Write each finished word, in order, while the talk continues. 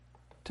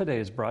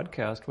Today's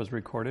broadcast was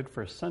recorded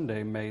for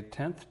Sunday, May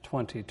 10th,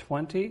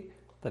 2020.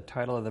 The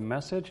title of the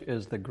message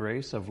is The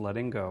Grace of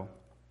Letting Go.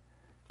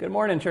 Good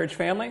morning, church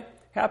family.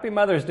 Happy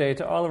Mother's Day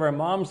to all of our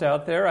moms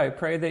out there. I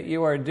pray that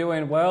you are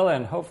doing well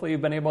and hopefully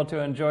you've been able to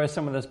enjoy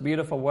some of this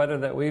beautiful weather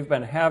that we've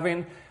been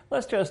having.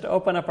 Let's just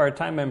open up our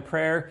time in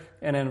prayer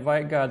and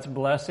invite God's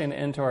blessing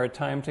into our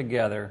time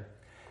together.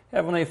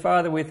 Heavenly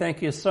Father, we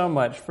thank you so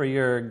much for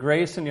your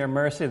grace and your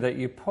mercy that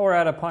you pour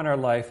out upon our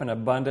life in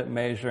abundant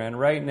measure. And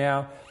right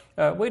now,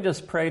 we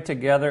just pray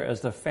together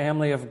as the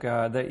family of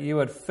God that you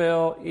would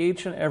fill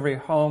each and every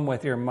home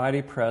with your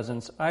mighty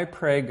presence. I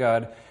pray,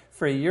 God,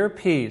 for your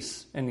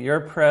peace and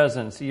your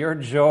presence, your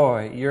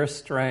joy, your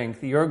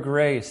strength, your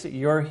grace,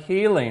 your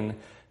healing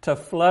to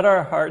flood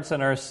our hearts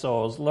and our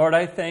souls. Lord,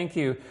 I thank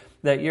you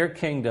that your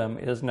kingdom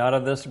is not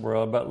of this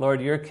world, but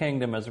Lord, your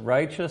kingdom is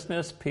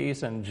righteousness,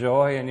 peace, and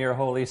joy in your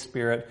Holy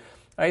Spirit.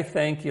 I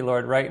thank you,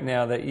 Lord, right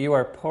now that you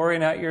are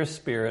pouring out your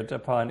Spirit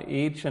upon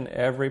each and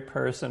every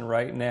person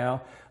right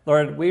now.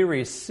 Lord, we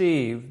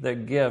receive the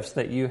gifts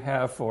that you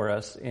have for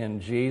us in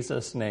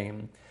Jesus'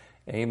 name.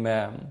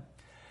 Amen.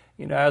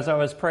 You know, as I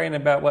was praying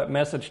about what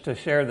message to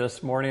share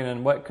this morning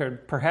and what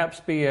could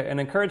perhaps be an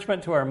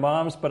encouragement to our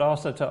moms, but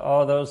also to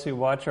all those who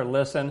watch or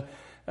listen,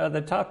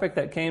 the topic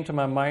that came to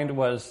my mind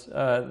was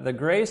the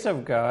grace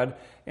of God.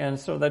 And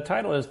so the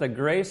title is The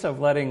Grace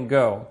of Letting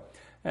Go.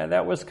 And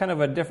that was kind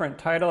of a different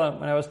title.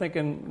 And I was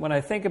thinking, when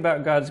I think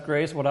about God's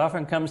grace, what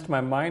often comes to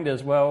my mind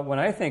is, well, when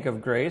I think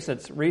of grace,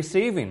 it's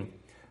receiving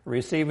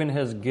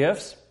his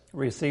gifts,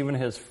 receiving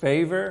his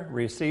favor,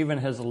 receiving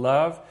his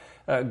love.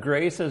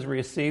 Grace is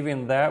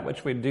receiving that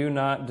which we do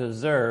not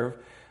deserve.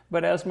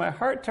 But as my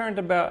heart turned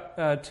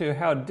about to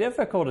how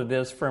difficult it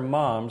is for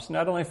moms,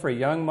 not only for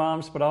young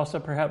moms, but also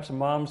perhaps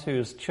moms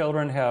whose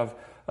children have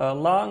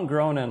long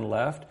grown and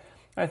left,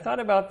 I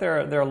thought about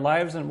their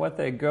lives and what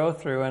they go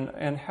through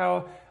and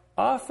how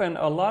often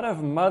a lot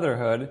of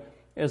motherhood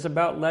is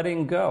about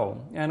letting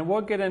go. And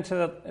we'll get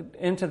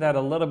into that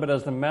a little bit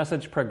as the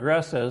message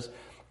progresses.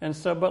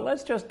 But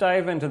let's just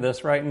dive into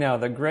this right now,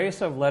 the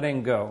grace of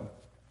letting go.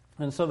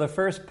 And so the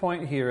first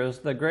point here is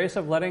the grace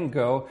of letting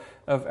go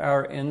of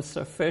our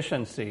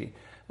insufficiency.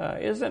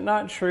 Is it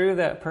not true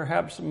that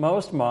perhaps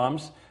most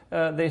moms,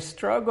 they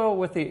struggle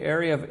with the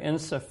area of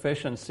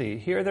insufficiency?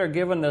 Here they're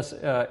given this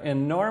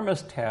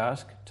enormous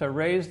task to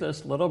raise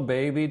this little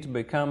baby to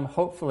become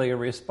hopefully a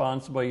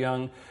responsible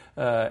young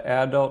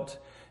adult.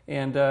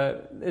 And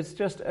it's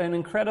just an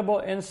incredible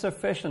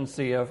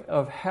insufficiency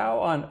of how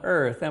on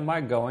earth am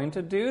I going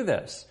to do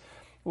this?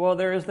 Well,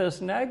 there is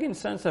this nagging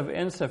sense of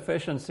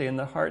insufficiency in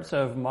the hearts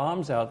of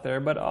moms out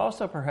there, but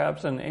also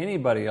perhaps in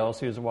anybody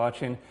else who's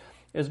watching,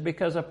 is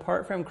because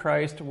apart from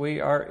Christ, we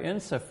are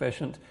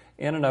insufficient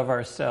in and of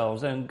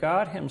ourselves. And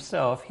God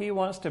himself, he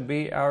wants to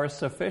be our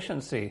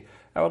sufficiency.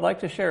 I would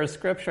like to share a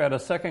scripture out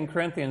of 2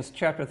 Corinthians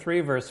chapter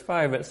 3, verse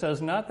 5. It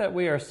says, "Not that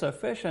we are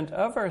sufficient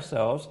of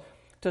ourselves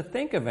to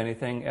think of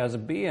anything as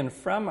being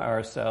from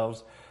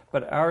ourselves,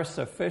 but our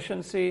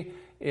sufficiency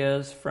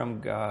is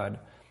from God."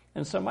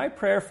 And so my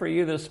prayer for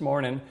you this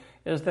morning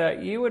is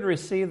that you would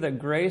receive the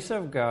grace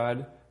of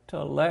God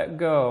to let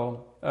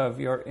go of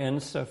your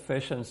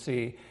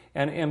insufficiency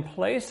and in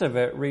place of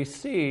it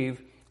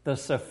receive the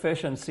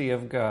sufficiency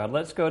of God.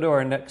 Let's go to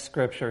our next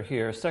scripture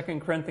here, 2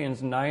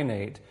 Corinthians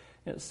 9:8.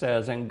 It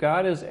says, "And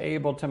God is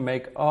able to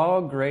make all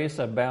grace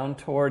abound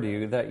toward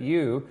you, that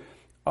you,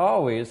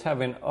 always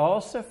having all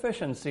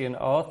sufficiency in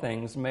all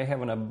things, may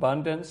have an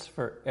abundance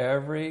for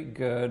every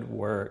good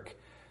work."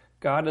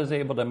 God is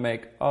able to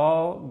make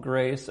all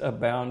grace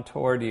abound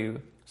toward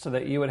you so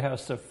that you would have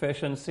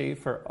sufficiency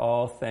for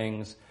all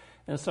things.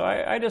 And so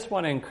I just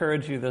want to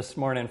encourage you this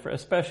morning,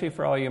 especially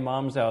for all you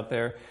moms out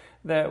there,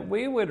 that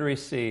you would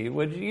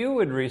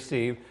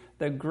receive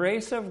the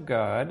grace of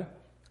God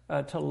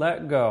to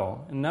let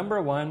go.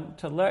 Number one,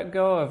 to let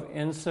go of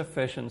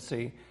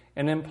insufficiency.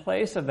 And in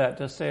place of that,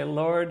 to say,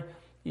 "Lord,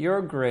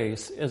 your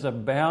grace is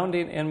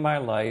abounding in my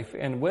life,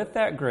 and with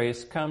that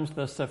grace comes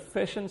the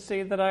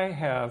sufficiency that I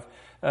have,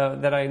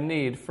 that I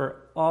need for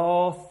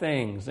all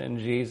things in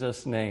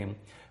Jesus' name."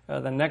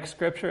 The next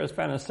scripture is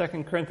found in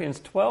 2 Corinthians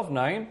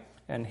 12:9,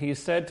 "And he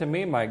said to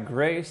me, my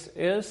grace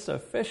is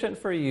sufficient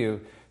for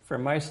you, for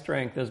my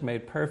strength is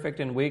made perfect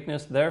in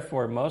weakness.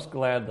 Therefore, most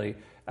gladly,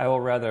 I will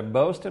rather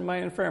boast in my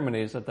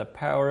infirmities, that the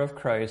power of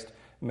Christ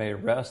may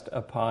rest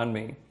upon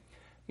me."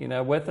 You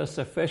know, with the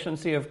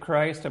sufficiency of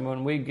Christ, and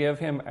when we give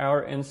him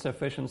our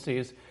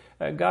insufficiencies,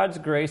 God's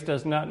grace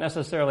does not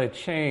necessarily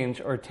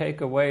change or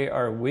take away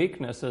our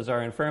weaknesses,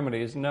 our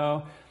infirmities.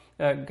 No,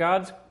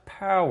 God's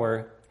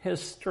power,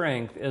 his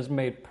strength, is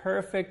made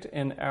perfect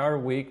in our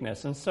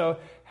weakness. And so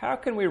how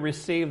can we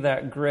receive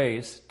that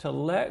grace to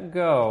let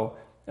go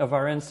of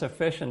our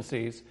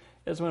insufficiencies?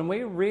 Is when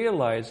we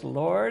realize,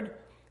 Lord,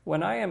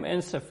 when I am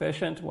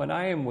insufficient, when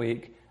I am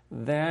weak,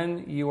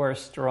 then you are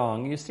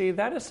strong. You see,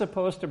 that is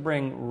supposed to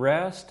bring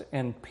rest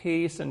and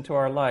peace into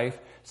our life,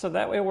 so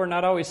that way we're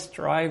not always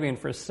striving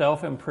for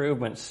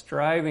self-improvement,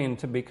 striving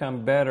to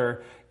become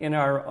better in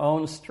our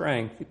own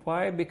strength.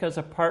 Why? Because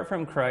apart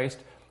from Christ,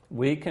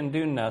 we can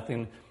do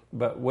nothing,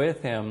 but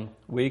with him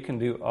we can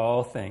do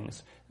all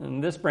things.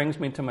 And this brings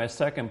me to my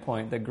second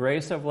point, the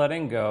grace of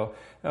letting go.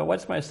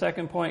 What's my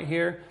second point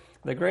here?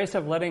 The grace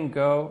of letting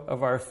go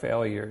of our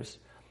failures.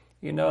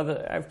 You know,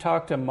 that I've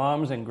talked to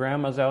moms and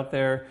grandmas out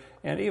there,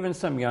 and even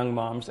some young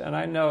moms, and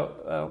I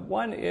know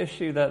one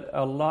issue that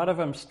a lot of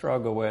them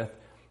struggle with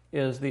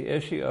is the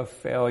issue of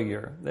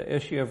failure, the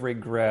issue of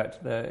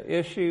regret, the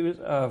issues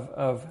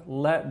of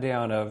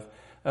letdown,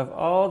 of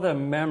all the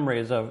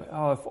memories of,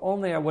 oh, if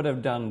only I would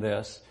have done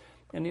this.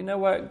 And you know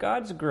what?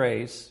 God's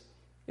grace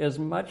is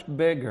much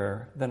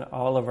bigger than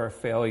all of our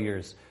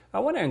failures. I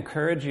want to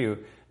encourage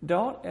you,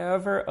 don't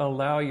ever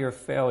allow your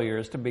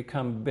failures to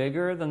become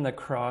bigger than the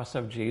cross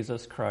of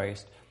Jesus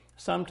Christ.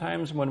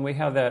 Sometimes when we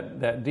have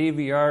that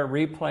DVR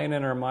replaying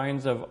in our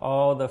minds of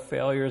all the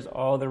failures,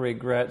 all the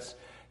regrets,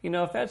 you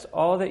know, if that's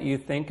all that you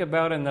think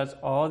about and that's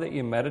all that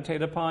you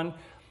meditate upon,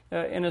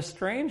 in a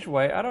strange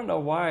way, I don't know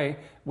why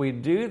we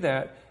do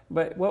that,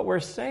 but what we're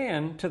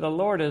saying to the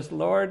Lord is,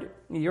 Lord,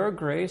 your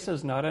grace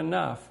is not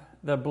enough.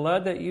 The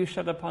blood that you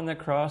shed upon the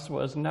cross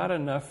was not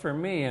enough for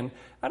me. And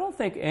I don't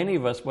think any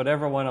of us would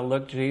ever want to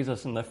look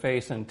Jesus in the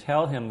face and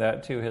tell him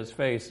that to his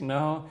face.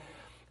 No.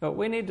 What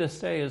we need to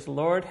say is,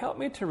 Lord, help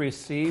me to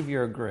receive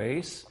your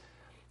grace.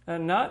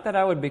 And not that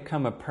I would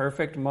become a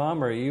perfect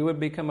mom, or you would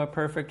become a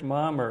perfect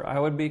mom, or I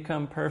would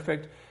become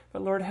perfect.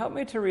 But Lord, help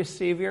me to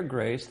receive your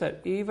grace,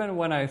 that even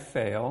when I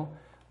fail,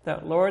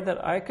 that, Lord,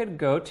 that I could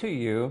go to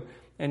you.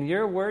 And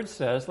your word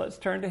says, let's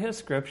turn to his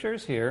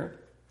scriptures here.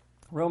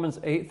 Romans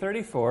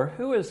 8:34,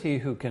 who is he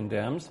who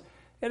condemns?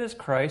 It is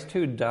Christ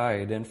who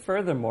died, and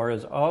furthermore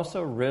is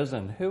also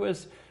risen, who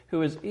is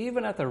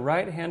even at the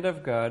right hand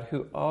of God,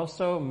 who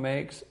also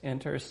makes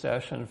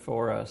intercession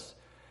for us.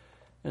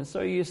 And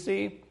so you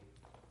see,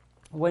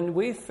 when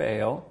we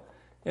fail,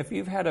 if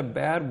you've had a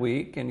bad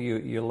week and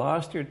you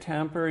lost your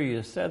temper,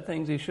 you said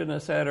things you shouldn't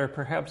have said, or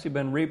perhaps you've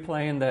been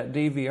replaying that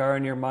DVR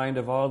in your mind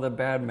of all the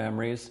bad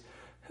memories,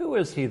 who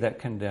is he that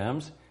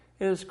condemns?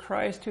 It is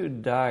Christ who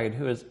died,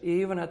 who is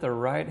even at the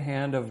right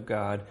hand of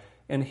God,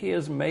 and he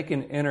is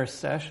making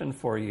intercession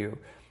for you.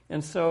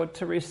 And so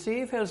to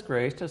receive his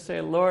grace, to say,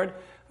 Lord,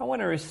 I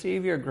want to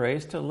receive your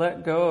grace to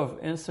let go of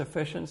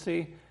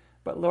insufficiency.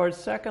 But Lord,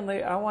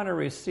 secondly, I want to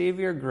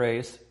receive your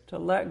grace to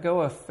let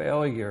go of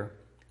failure,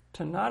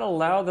 to not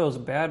allow those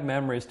bad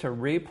memories to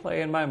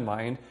replay in my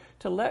mind,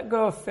 to let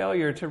go of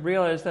failure, to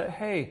realize that,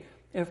 hey,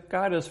 if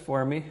God is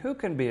for me, who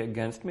can be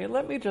against me?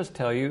 Let me just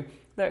tell you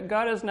that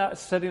God is not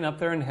sitting up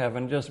there in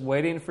heaven just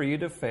waiting for you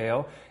to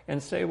fail,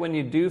 and say when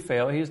you do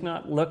fail, he's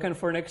not looking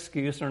for an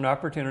excuse or an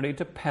opportunity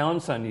to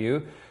pounce on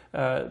you.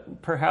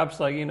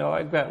 Perhaps like, you know,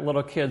 I've got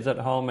little kids at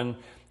home,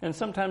 and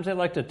sometimes they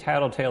like to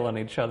tattletale on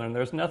each other, and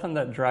there's nothing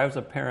that drives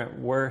a parent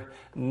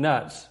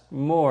nuts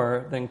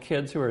more than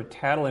kids who are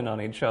tattling on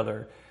each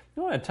other.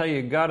 I want to tell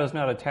you, God is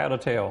not a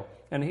tattletale,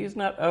 and he's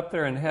not up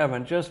there in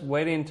heaven just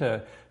waiting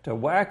to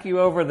whack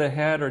you over the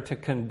head or to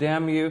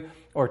condemn you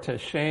or to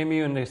shame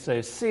you and to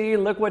say, see,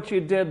 look what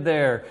you did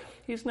there.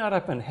 He's not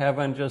up in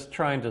heaven just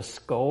trying to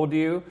scold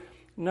you.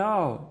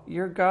 No,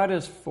 your God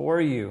is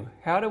for you.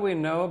 How do we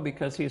know?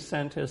 Because he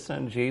sent his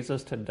son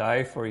Jesus to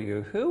die for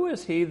you. Who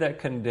is he that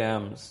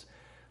condemns?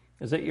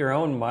 Is it your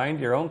own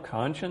mind, your own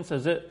conscience?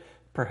 Is it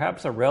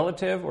perhaps a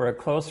relative or a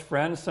close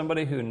friend,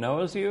 somebody who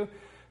knows you?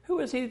 Who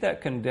is he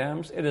that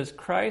condemns? It is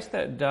Christ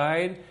that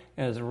died,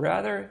 and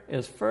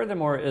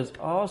furthermore is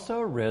also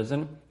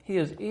risen. He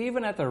is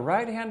even at the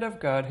right hand of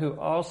God, who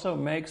also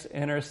makes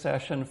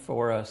intercession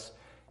for us.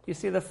 You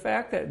see, the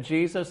fact that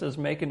Jesus is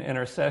making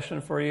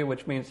intercession for you,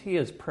 which means he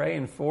is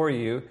praying for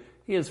you,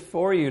 he is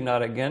for you,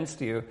 not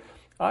against you,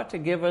 ought to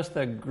give us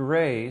the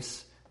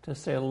grace to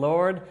say,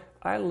 Lord,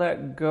 I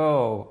let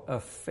go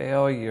of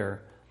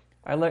failure.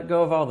 I let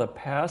go of all the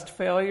past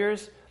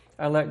failures.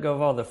 I let go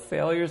of all the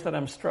failures that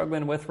I'm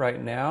struggling with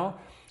right now.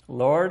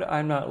 Lord,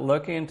 I'm not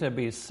looking to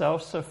be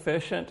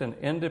self-sufficient and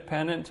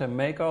independent to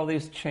make all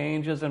these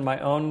changes in my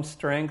own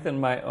strength and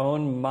my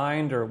own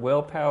mind or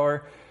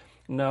willpower.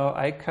 No,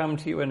 I come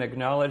to you and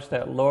acknowledge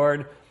that,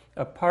 Lord,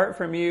 apart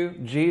from you,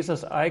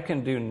 Jesus, I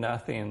can do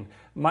nothing.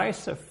 My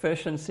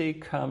sufficiency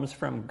comes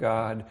from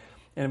God.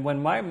 And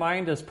when my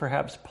mind is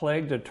perhaps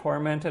plagued or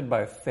tormented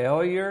by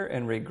failure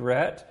and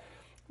regret,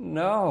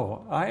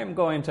 no, I am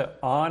going to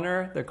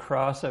honor the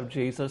cross of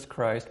Jesus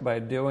Christ by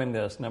doing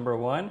this. Number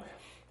one,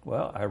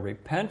 well, I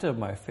repent of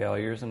my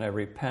failures and I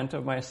repent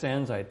of my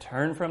sins. I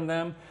turn from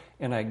them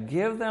and I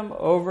give them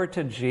over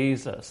to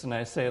Jesus. And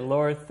I say,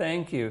 Lord,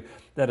 thank you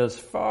that as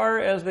far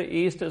as the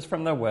east is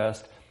from the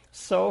west,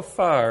 so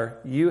far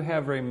you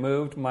have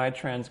removed my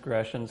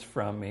transgressions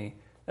from me.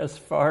 As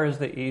far as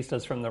the east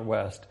is from the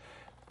west.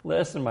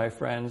 Listen, my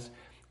friends,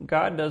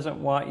 God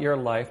doesn't want your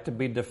life to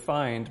be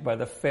defined by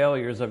the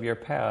failures of your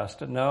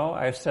past. No,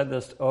 I've said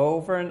this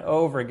over and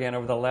over again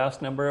over the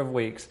last number of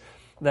weeks,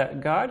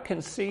 that God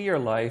can see your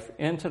life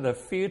into the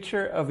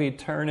future of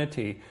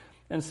eternity.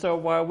 And so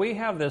while we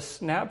have this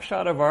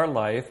snapshot of our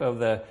life, of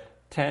the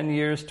 10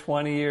 years,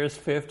 20 years,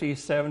 50,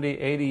 70,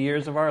 80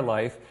 years of our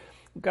life,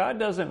 God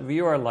doesn't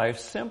view our life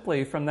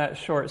simply from that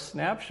short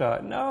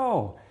snapshot.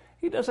 No,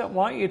 He doesn't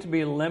want you to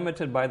be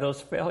limited by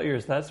those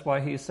failures. That's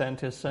why He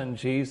sent His Son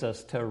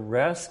Jesus to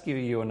rescue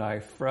you and I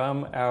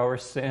from our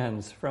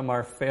sins, from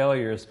our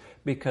failures,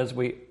 because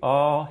we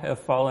all have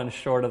fallen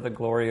short of the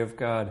glory of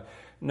God.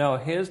 No,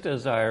 His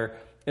desire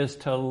is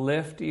to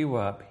lift you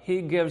up.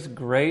 He gives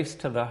grace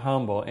to the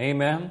humble.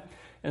 Amen?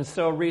 And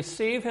so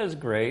receive His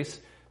grace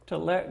to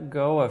let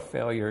go of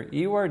failure.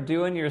 You are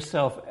doing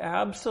yourself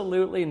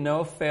absolutely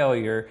no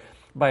favor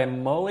by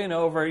mulling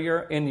over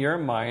in your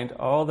mind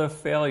all the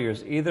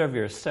failures, either of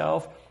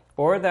yourself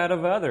or that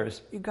of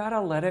others. You got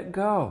to let it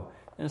go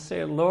and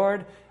say,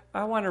 Lord,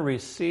 I want to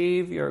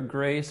receive your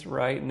grace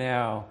right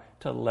now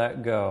to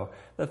let go.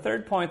 The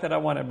third point that I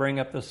want to bring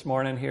up this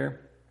morning here,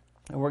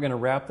 and we're going to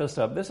wrap this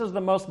up. This is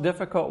the most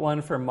difficult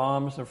one for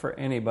moms or for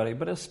anybody,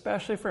 but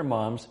especially for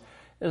moms,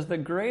 is the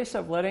grace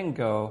of letting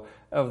go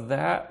of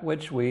that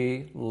which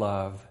we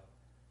love.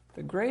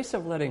 The grace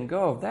of letting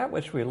go of that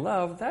which we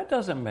love, that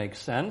doesn't make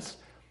sense.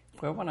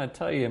 Well, I want to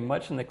tell you,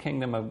 much in the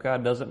kingdom of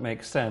God doesn't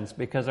make sense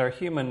because our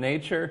human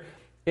nature,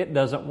 it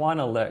doesn't want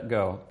to let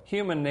go.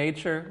 Human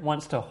nature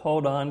wants to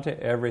hold on to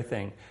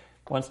everything.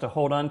 Wants to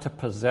hold on to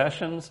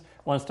possessions,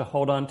 wants to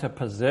hold on to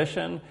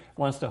position,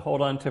 wants to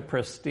hold on to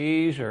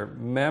prestige or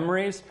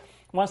memories,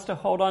 wants to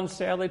hold on,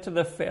 sadly, to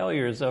the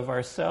failures of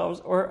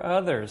ourselves or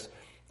others.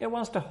 It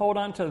wants to hold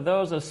on to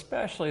those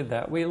especially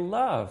that we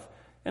love.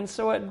 And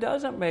so it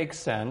doesn't make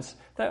sense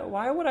that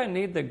why would I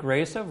need the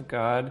grace of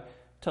God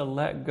to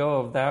let go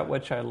of that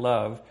which I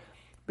love?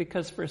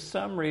 Because for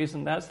some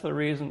reason, that's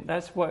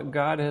what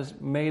God has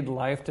made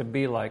life to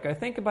be like. I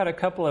think about a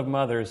couple of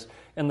mothers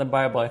in the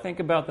Bible. I think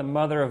about the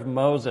mother of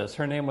Moses.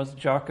 Her name was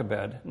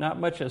Jochebed. Not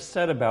much is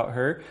said about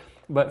her,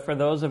 but for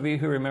those of you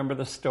who remember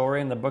the story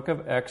in the book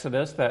of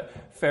Exodus,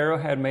 that Pharaoh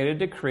had made a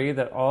decree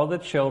that all the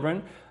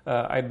children,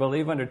 I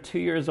believe under 2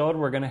 years old,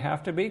 were going to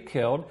have to be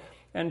killed.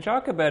 And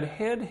Jochebed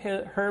hid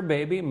her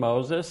baby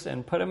Moses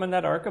and put him in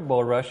that ark of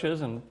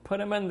bulrushes and put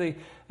him in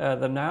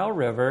the Nile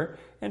River,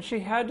 and she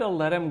had to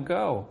let him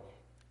go.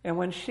 And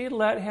when she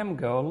let him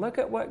go, look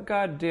at what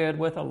God did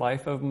with the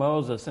life of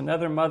Moses.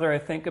 Another mother I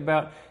think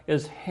about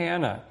is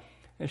Hannah.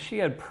 And she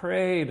had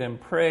prayed and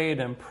prayed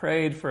and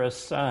prayed for a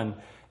son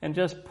and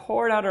just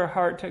poured out her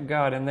heart to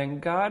God. And then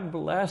God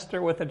blessed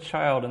her with a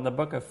child in the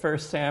book of 1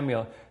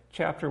 Samuel,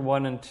 chapter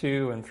 1 and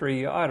 2 and 3.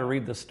 You ought to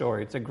read the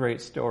story. It's a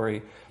great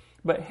story.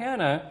 But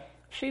Hannah,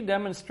 she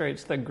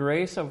demonstrates the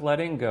grace of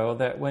letting go,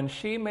 that when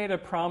she made a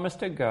promise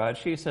to God,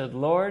 she said,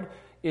 Lord,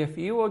 if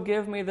you will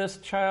give me this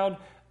child,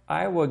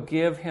 I will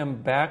give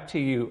him back to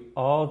you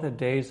all the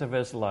days of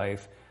his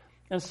life.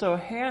 And so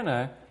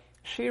Hannah,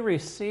 she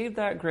received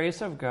that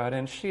grace of God,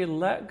 and she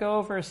let go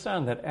of her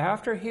son, that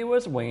after he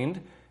was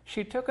weaned,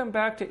 she took him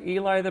back to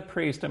Eli the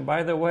priest. And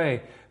by the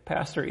way,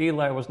 Pastor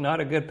Eli was not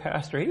a good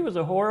pastor. He was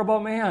a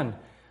horrible man.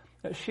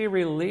 She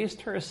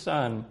released her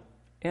son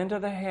into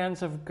the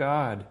hands of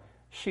God.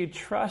 She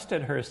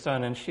trusted her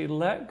son, and she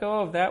let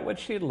go of that which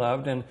she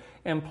loved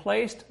and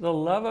placed the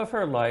love of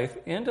her life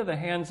into the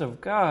hands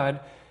of God.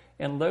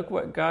 And look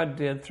what God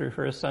did through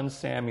her son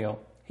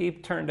Samuel. He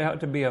turned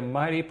out to be a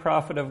mighty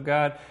prophet of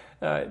God.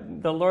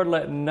 The Lord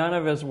let none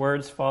of his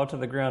words fall to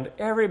the ground.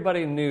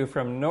 Everybody knew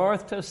from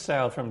north to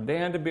south, from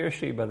Dan to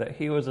Beersheba, that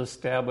he was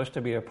established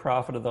to be a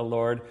prophet of the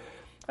Lord.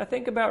 I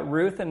think about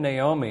Ruth and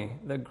Naomi,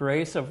 the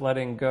grace of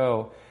letting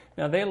go.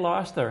 Now, they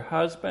lost their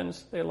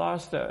husbands. They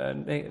lost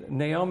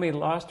Naomi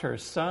lost her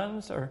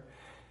sons,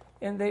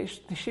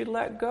 she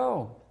let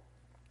go.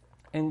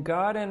 And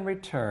God, in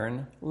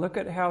return, look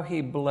at how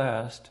he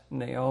blessed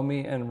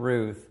Naomi and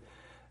Ruth.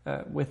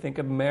 We think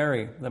of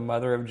Mary, the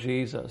mother of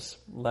Jesus,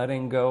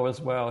 letting go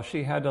as well.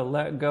 She had to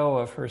let go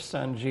of her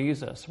son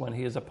Jesus when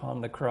he is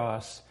upon the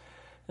cross.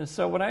 And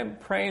so when I'm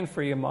praying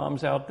for you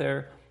moms out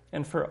there,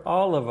 and for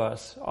all of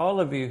us, all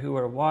of you who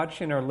are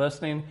watching or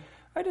listening,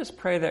 I just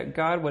pray that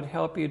God would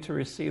help you to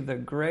receive the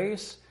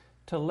grace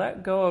to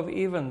let go of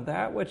even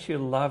that which you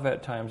love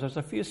at times. There's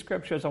a few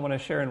scriptures I want to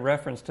share in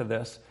reference to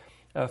this,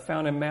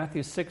 found in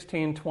Matthew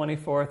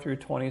 16:24 through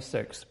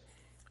 26.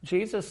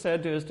 Jesus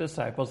said to his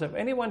disciples, if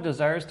anyone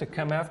desires to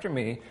come after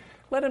me,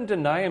 let him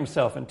deny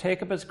himself and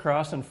take up his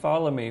cross and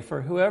follow me.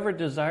 For whoever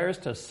desires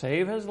to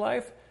save his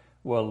life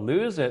will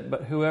lose it,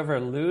 but whoever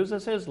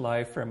loses his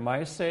life for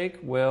my sake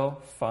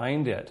will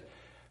find it.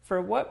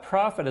 For what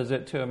profit is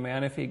it to a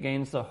man if he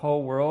gains the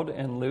whole world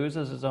and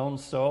loses his own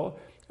soul?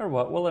 Or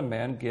what will a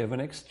man give in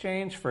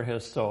exchange for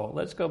his soul?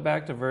 Let's go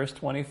back to verse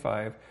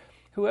 25.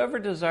 Whoever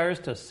desires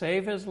to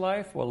save his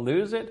life will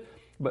lose it,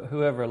 but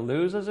whoever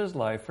loses his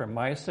life for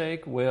my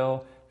sake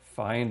will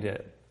find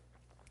it.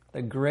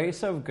 The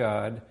grace of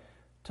God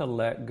to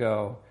let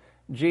go.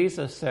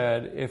 Jesus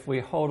said, if we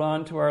hold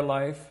on to our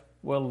life,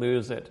 we'll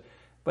lose it.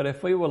 But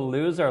if we will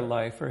lose our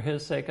life for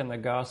his sake in the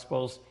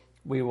Gospels,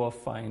 we will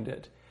find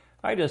it.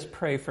 I just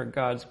pray for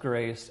God's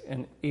grace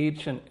in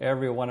each and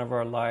every one of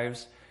our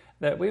lives,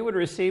 that we would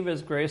receive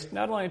his grace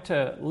not only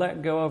to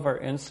let go of our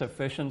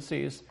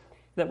insufficiencies,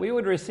 that we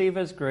would receive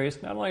his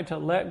grace not only to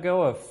let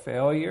go of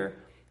failure,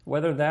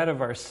 whether that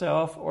of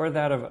ourselves or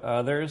that of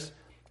others.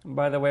 And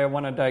by the way, I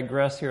want to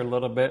digress here a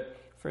little bit.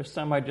 For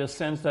some, I just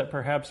sense that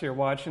perhaps you're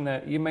watching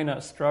that you may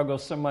not struggle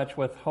so much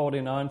with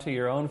holding on to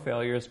your own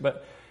failures,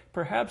 but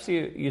perhaps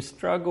you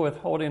struggle with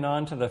holding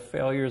on to the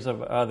failures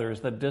of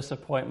others, the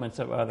disappointments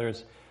of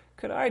others.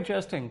 Could I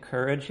just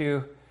encourage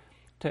you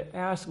to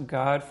ask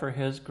God for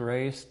His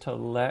grace to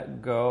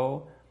let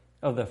go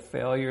of the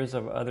failures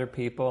of other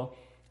people?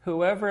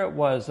 Whoever it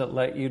was that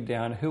let you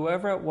down,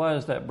 whoever it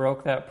was that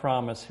broke that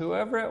promise,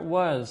 whoever it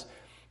was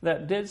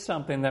that did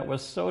something that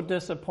was so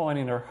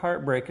disappointing or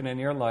heartbreaking in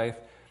your life,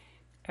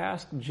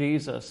 ask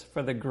Jesus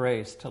for the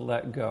grace to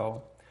let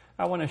go.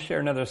 I want to share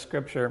another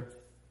scripture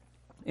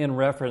in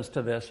reference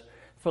to this.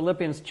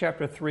 Philippians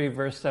chapter 3,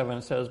 verse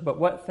 7 says, "But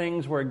what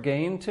things were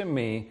gained to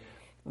me,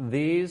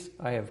 these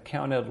I have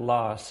counted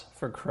loss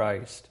for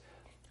Christ."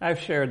 I've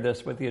shared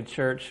this with you,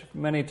 church,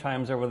 many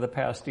times over the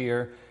past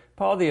year.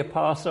 Paul the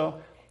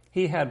Apostle,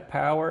 he had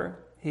power,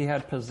 he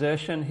had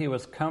position, he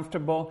was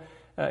comfortable,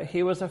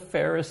 he was a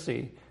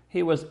Pharisee,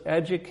 he was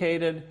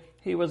educated,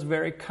 he was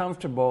very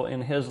comfortable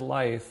in his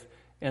life,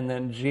 and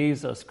then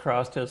Jesus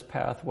crossed his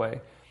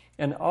pathway.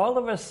 And all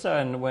of a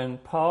sudden, when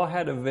Paul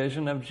had a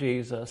vision of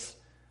Jesus,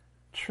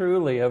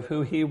 truly of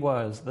who he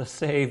was, the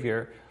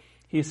Savior,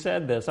 he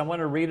said this. I want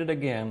to read it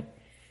again.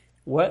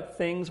 "What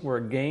things were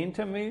gained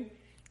to me,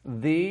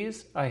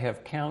 these I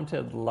have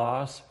counted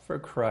loss for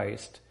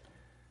Christ."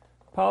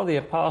 Paul the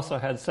Apostle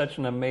had such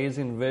an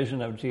amazing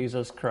vision of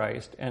Jesus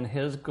Christ and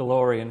His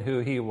glory and who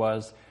He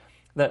was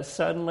that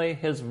suddenly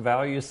his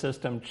value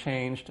system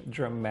changed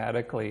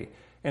dramatically.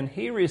 And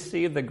he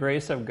received the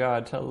grace of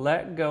God to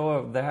let go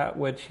of that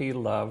which he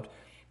loved.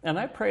 And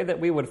I pray that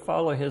we would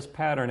follow his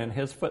pattern and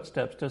his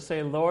footsteps to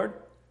say, "Lord,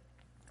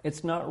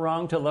 it's not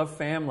wrong to love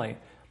family.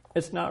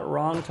 It's not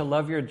wrong to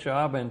love your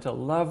job and to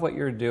love what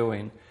you're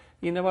doing.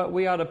 You know what?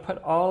 We ought to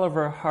put all of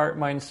our heart,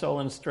 mind, soul,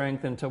 and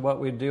strength into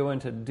what we do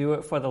and to do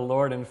it for the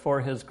Lord and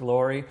for His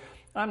glory."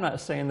 I'm not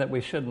saying that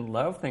we shouldn't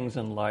love things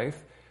in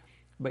life,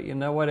 but you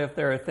know what? If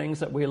there are things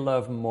that we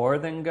love more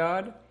than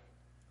God,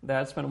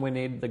 that's when we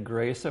need the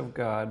grace of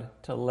God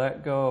to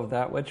let go of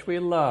that which we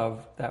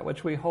love, that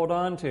which we hold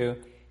on to,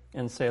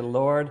 and say,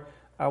 "Lord,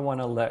 I want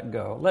to let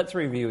go." Let's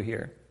review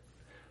here.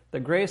 The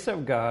grace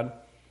of God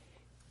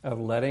of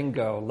letting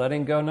go.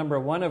 Letting go, number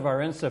one, of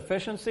our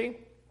insufficiency.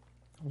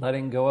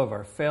 Letting go of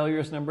our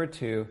failures, number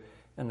two.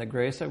 And the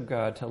grace of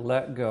God to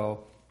let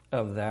go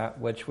of that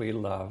which we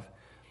love.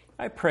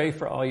 I pray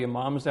for all you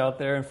moms out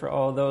there and for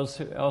all those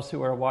else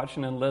who are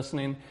watching and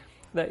listening,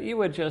 that you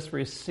would just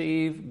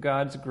receive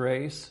God's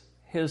grace,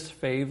 His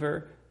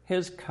favor,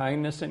 His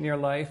kindness in your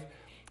life,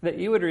 that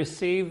you would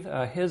receive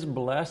His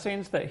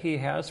blessings that He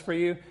has for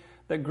you.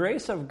 The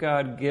grace of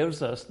God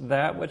gives us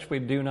that which we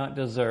do not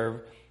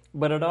deserve,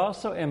 but it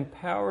also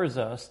empowers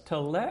us to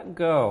let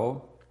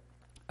go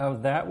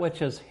of that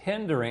which is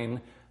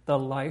hindering the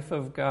life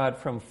of God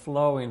from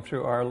flowing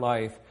through our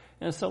life.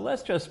 And so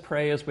let's just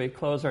pray as we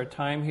close our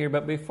time here.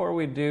 But before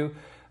we do,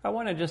 I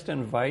want to just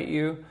invite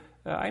you.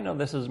 I know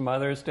this is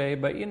Mother's Day,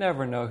 but you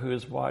never know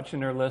who's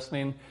watching or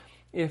listening.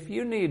 If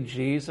you need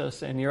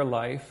Jesus in your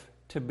life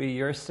to be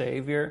your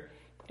Savior,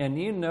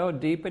 and you know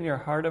deep in your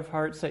heart of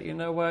hearts that, you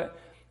know what,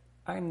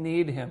 I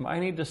need Him. I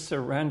need to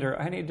surrender.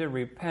 I need to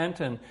repent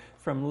and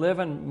from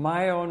living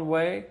my own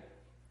way,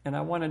 and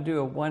I want to do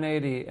a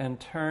 180 and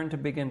turn to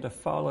begin to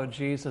follow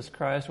Jesus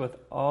Christ with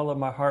all of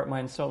my heart,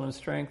 mind, soul, and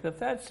strength. If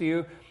that's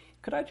you,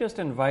 could I just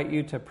invite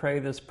you to pray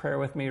this prayer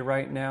with me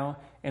right now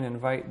and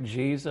invite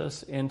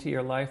Jesus into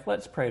your life?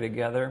 Let's pray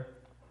together.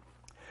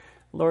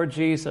 Lord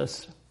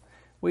Jesus,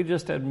 we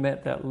just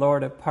admit that,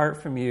 Lord, apart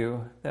from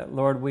you, that,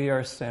 Lord, we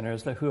are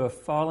sinners that who have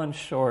fallen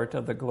short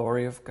of the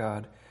glory of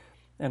God.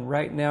 And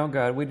right now,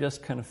 God, we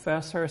just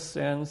confess our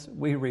sins.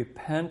 We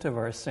repent of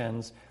our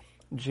sins.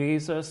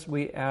 Jesus,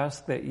 we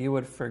ask that you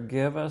would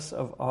forgive us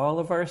of all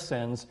of our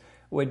sins.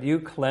 Would you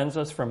cleanse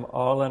us from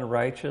all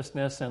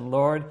unrighteousness? And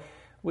Lord,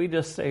 we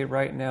just say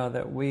right now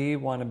that we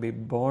want to be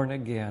born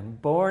again,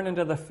 born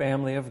into the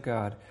family of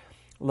God.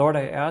 Lord,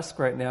 I ask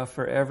right now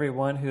for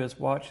everyone who is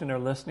watching or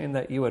listening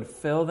that you would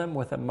fill them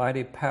with the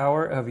mighty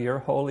power of your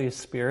Holy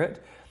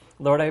Spirit.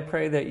 Lord, I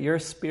pray that your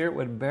Spirit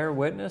would bear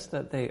witness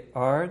that they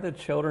are the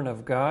children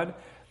of God.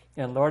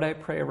 And Lord, I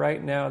pray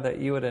right now that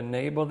you would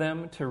enable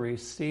them to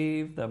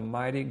receive the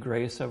mighty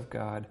grace of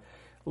God.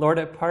 Lord,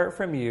 apart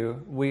from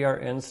you, we are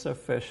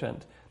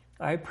insufficient.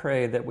 I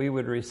pray that we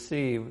would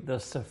receive the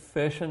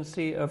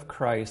sufficiency of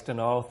Christ in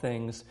all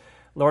things.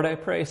 Lord, I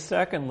pray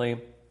secondly,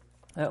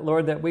 that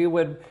Lord, that we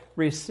would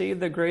receive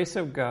the grace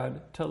of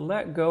God to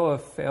let go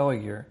of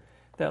failure.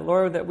 That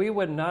Lord, that we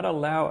would not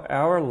allow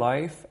our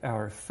life,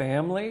 our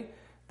family,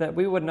 that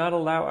we would not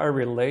allow our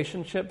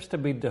relationships to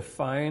be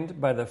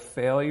defined by the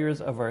failures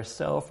of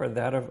ourselves or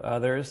that of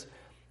others.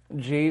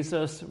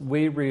 Jesus,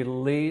 we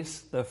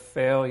release the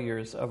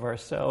failures of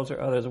ourselves or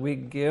others. We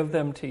give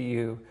them to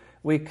you.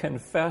 We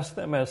confess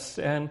them as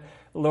sin.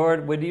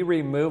 Lord, would you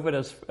remove it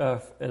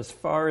as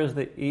far as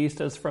the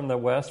east is from the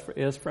west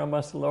is from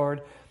us,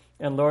 Lord?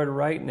 And Lord,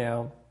 right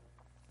now,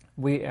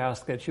 We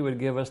ask that you would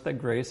give us the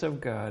grace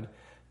of God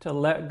to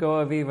let go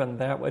of even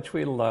that which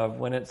we love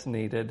when it's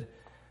needed.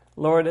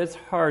 Lord, it's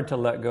hard to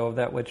let go of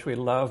that which we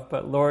love,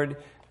 but Lord,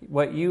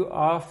 what you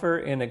offer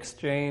in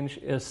exchange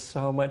is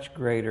so much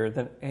greater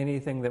than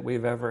anything that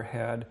we've ever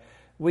had.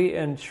 We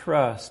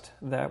entrust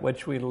that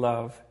which we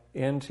love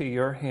into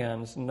your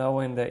hands,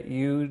 knowing that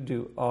you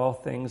do all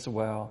things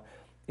well.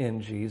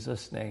 In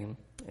Jesus' name,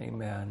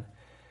 amen.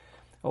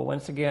 Well,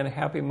 once again,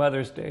 happy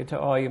Mother's Day to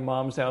all you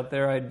moms out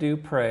there. I do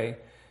pray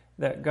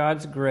that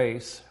God's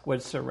grace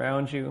would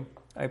surround you.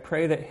 I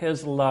pray that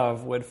his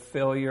love would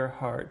fill your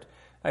heart.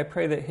 I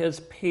pray that his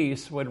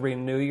peace would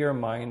renew your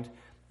mind.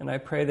 And I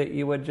pray that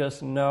you would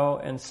just know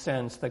and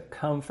sense the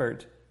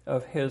comfort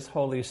of his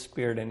Holy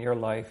Spirit in your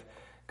life.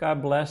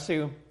 God bless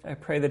you. I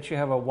pray that you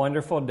have a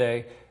wonderful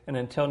day. And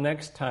until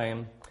next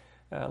time,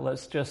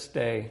 let's just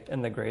stay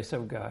in the grace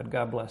of God.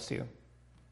 God bless you.